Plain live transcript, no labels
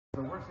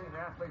We're seeing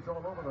athletes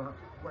all over the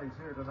place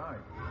here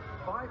tonight.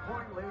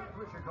 5-point lead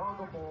for the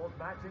Chicago Bulls,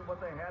 matching what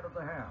they had at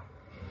the half.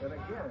 And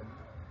again,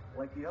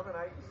 like the other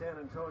night in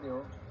San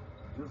Antonio,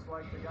 just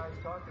like the guys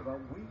talked about,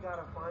 we got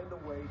to find a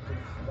way to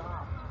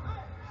stop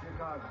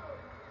Chicago.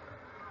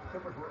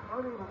 Clippers were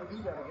unable to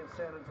do that against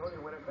San Antonio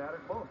when it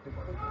mattered most. They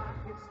could not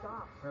get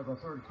stops. Yeah, the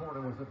third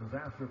quarter was a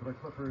disaster for the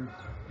Clippers.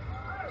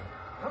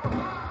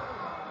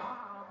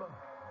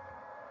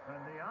 And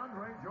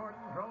DeAndre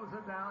Jordan throws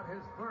it down, his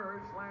third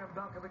slam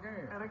dunk of the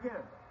game. And again,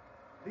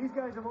 these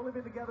guys have only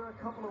been together a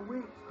couple of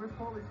weeks. Chris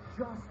Paul is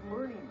just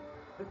learning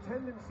the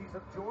tendencies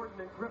of Jordan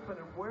and Griffin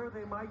and where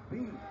they might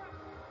be.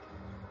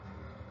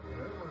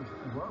 It was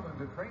well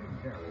into training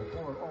camp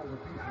before all the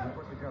pieces were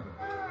put together.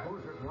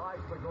 Boozer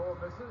glides the goal,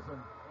 misses,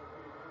 and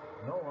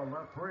Noah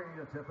left three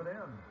to tip it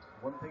in.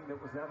 One thing that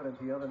was evident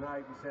the other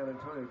night in San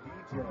Antonio,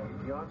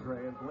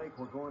 DeAndre, and Blake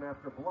were going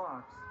after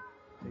blocks.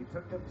 They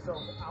took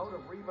themselves out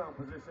of rebound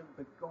position.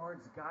 The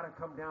guards got to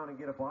come down and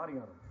get a body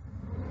on them.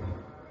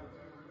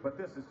 But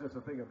this is just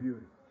a thing of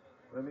beauty.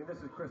 I mean, this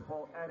is Chris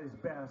Paul at his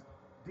best.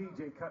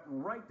 DJ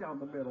cutting right down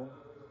the middle.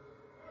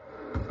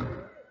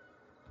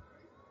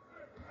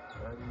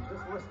 And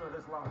just listen to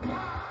this loud.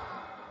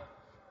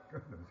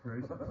 Goodness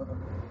gracious.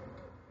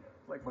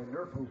 It's like my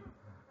Nerf hoop.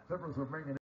 Clippers are bringing